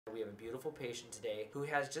We have a beautiful patient today who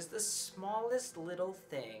has just the smallest little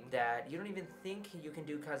thing that you don't even think you can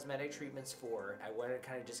do cosmetic treatments for. I wanted to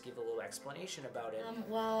kind of just give a little explanation about it.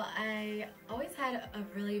 Well, I always had a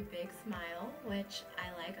really big smile, which I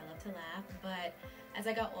like. I love to laugh, but as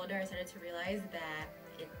I got older, I started to realize that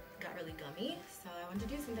it got really gummy, so I wanted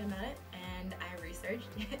to do something about it, and I researched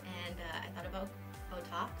and I thought about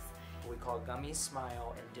Botox. We call Gummy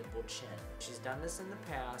Smile and Dimpled Chin. She's done this in the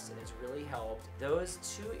past and it's really helped. Those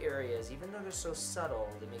two areas, even though they're so subtle,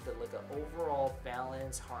 they make it look an overall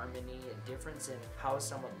balance, harmony, and difference in how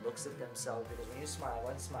someone looks at themselves. Because when you smile,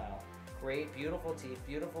 one smile, great, beautiful teeth,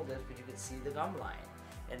 beautiful lips, but you can see the gum line.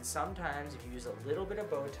 And sometimes if you use a little bit of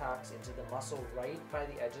Botox into the muscle right by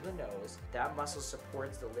the edge of the nose, that muscle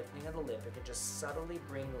supports the lifting of the lip. It can just subtly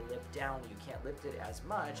bring the lip down. You can't lift it as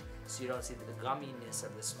much, so you don't see the gumminess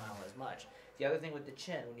of the smile as much. The other thing with the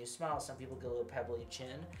chin, when you smile, some people get a little pebbly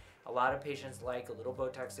chin. A lot of patients like a little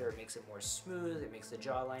Botox there. It makes it more smooth, it makes the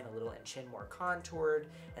jawline a little and chin more contoured.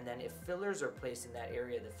 And then if fillers are placed in that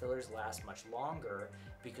area, the fillers last much longer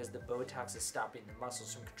because the Botox is stopping the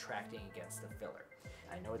muscles from contracting against the filler.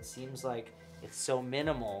 I know it seems like it's so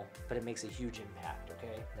minimal, but it makes a huge impact,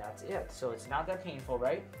 okay? That's it. So it's not that painful,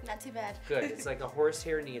 right? Not too bad. Good. It's like a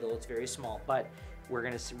horsehair needle. It's very small, but we're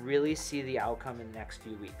going to really see the outcome in the next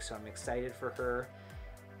few weeks. So I'm excited for her.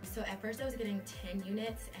 So at first I was getting 10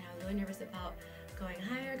 units and I was really nervous about going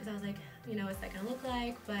higher because I was like, you know, what's that going to look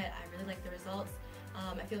like? But I really like the results.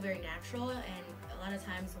 I feel very natural, and a lot of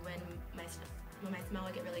times when my smile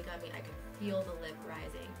would get really gummy, I could feel the lip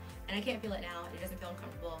rising. And I can't feel it now, and it doesn't feel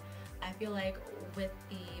uncomfortable. I feel like with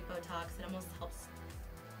the Botox, it almost helps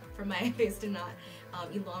for my face to not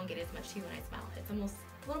elongate as much too when I smile. It's almost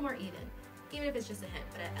a little more even if it's just a hint,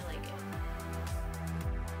 but I like it.